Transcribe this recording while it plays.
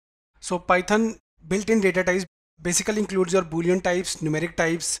So Python built-in data types basically includes your Boolean types, numeric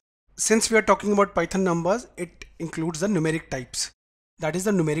types. Since we are talking about Python numbers, it includes the numeric types, that is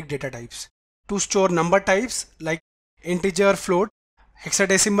the numeric data types, to store number types like integer, float,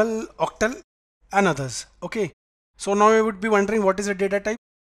 hexadecimal, octal and others. Okay, so now you would be wondering what is a data type.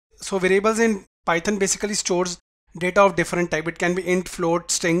 So variables in Python basically stores data of different type. It can be int, float,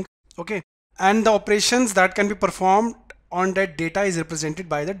 string. Okay, and the operations that can be performed on that data is represented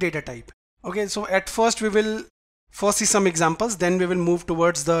by the data type. Okay, so at first we will first see some examples, then we will move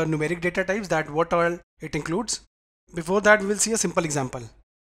towards the numeric data types, that what all it includes. Before that, we will see a simple example.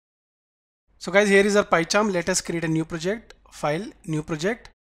 So guys, here is our PyCharm. Let us create a new project, file, new project.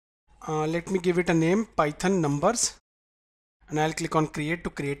 Let me give it a name, Python numbers, and I'll click on create to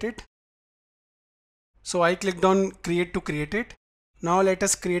create it. So I clicked on create to create it. Now let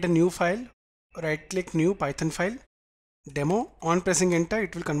us create a new file. Right click, new Python file, demo. On pressing enter,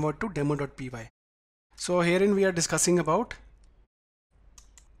 it will convert to demo.py. So herein we are discussing about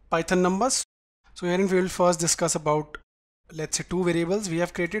Python numbers. So herein we will first discuss about, let's say, two variables we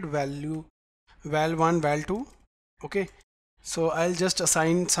have created, value val1, val2. Okay, so I'll just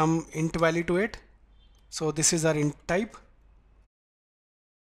assign some int value to it. So this is our int type.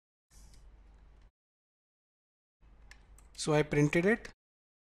 So I printed it.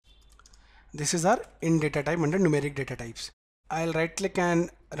 This is our int data type under numeric data types. I'll right click and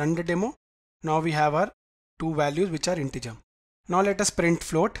run the demo. Now we have our two values which are integer. Now let us print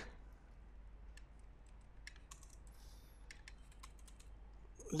float.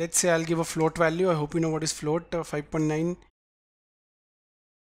 Let's say I'll give a float value. I hope you know what is float, 5.9.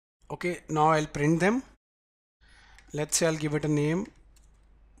 Okay, now I'll print them. Let's say I'll give it a name.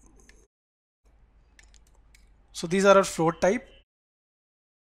 So these are our float type.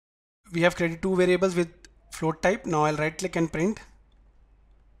 We have created two variables with float type. Now I'll right click and print.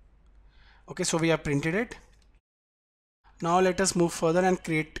 Okay, so we have printed it. Now let us move further and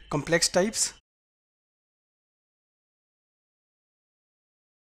create complex types.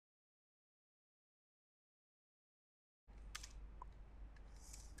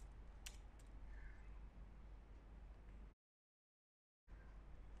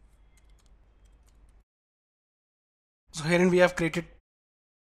 So herein we have created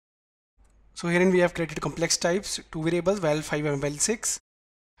complex types, two variables, val5 and val6.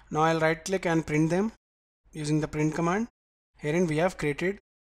 Now I'll right click and print them using the print command. Herein we have created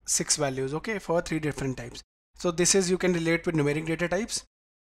 6 values, okay, for 3 different types. So this is, you can relate with numeric data types.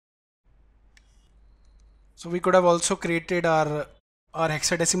 So we could have also created our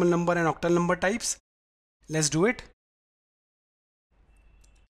hexadecimal number and octal number types. Let's do it.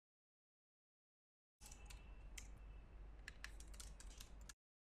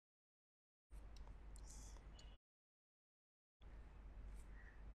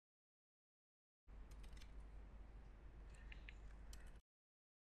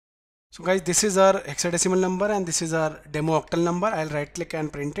 So guys, this is our hexadecimal number and this is our demo octal number. I'll right click and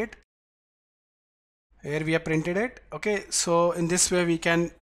print it. Here we have printed it. Okay, so in this way we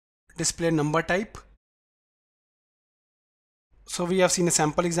can display number type. So we have seen a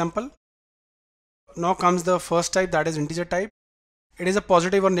sample example. Now comes the first type, that is integer type. It is a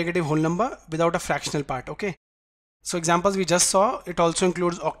positive or negative whole number without a fractional part. Okay, so examples we just saw, it also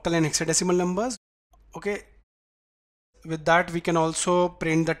includes octal and hexadecimal numbers. Okay, with that we can also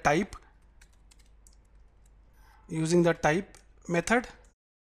print the type using the type method.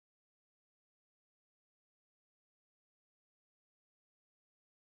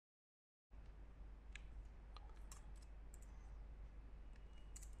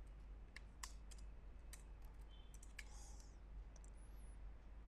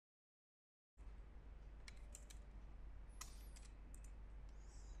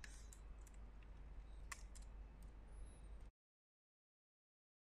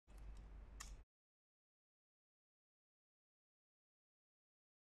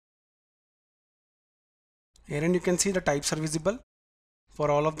 Here and you can see the types are visible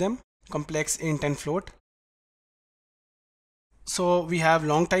for all of them, complex, int and float. So we have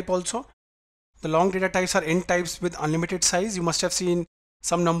long type also. The long data types are int types with unlimited size. You must have seen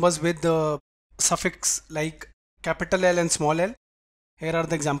some numbers with the suffix like capital L and small l. Here are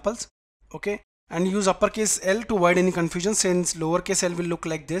the examples. Okay, and use uppercase L to avoid any confusion, since lowercase l will look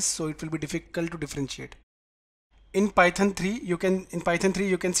like this, so it will be difficult to differentiate. In Python 3 you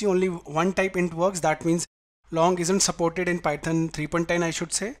can see only one type int works. That means long isn't supported in Python 3.10, I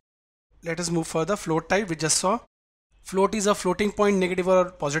should say. Let us move further. Float type we just saw. Float is a floating point negative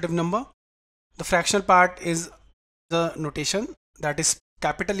or positive number. The fractional part is the notation, that is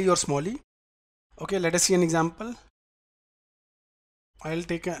capital E or small e. Okay, let us see an example. I'll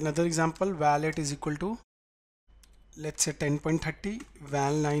take another example. Val8 is equal to, let's say 10.30.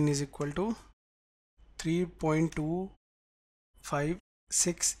 Val9 is equal to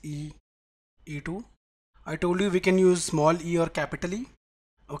 3.256 E2. I told you we can use small e or capital E.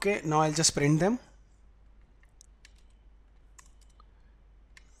 Okay, now I'll just print them.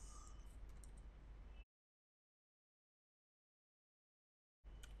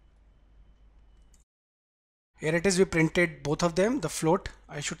 Here it is, we printed both of them, the float.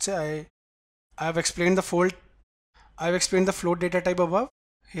 I should say I have explained the float data type above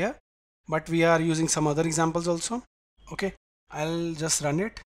here, but we are using some other examples also. Okay, I'll just run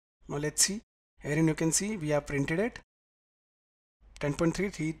it. Now let's see. Herein you can see we have printed it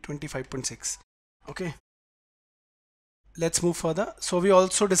 10.3, 325.6. Okay, let's move further. So we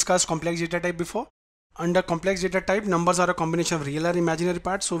also discussed complex data type before. Under complex data type, numbers are a combination of real or imaginary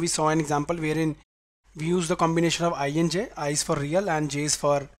parts. So we saw an example wherein we use the combination of I and j. I is for real and j is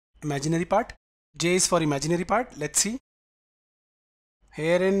for imaginary part. J is for imaginary part. Let's see.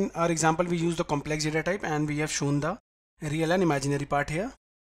 Here in our example we use the complex data type and we have shown the real and imaginary part here.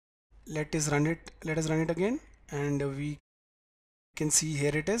 Let us run it again, and we can see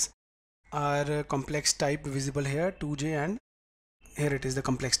here it is our complex type visible here, 2j, and here it is the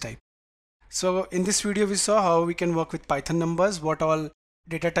complex type. So in this video we saw how we can work with Python numbers, what all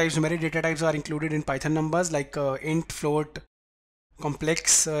data types, numeric data types are included in Python numbers, like int, float,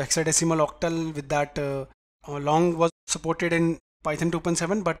 complex, hexadecimal, octal. With that long was supported in Python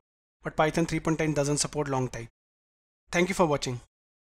 2.7, but Python 3.10 doesn't support long type. Thank you for watching.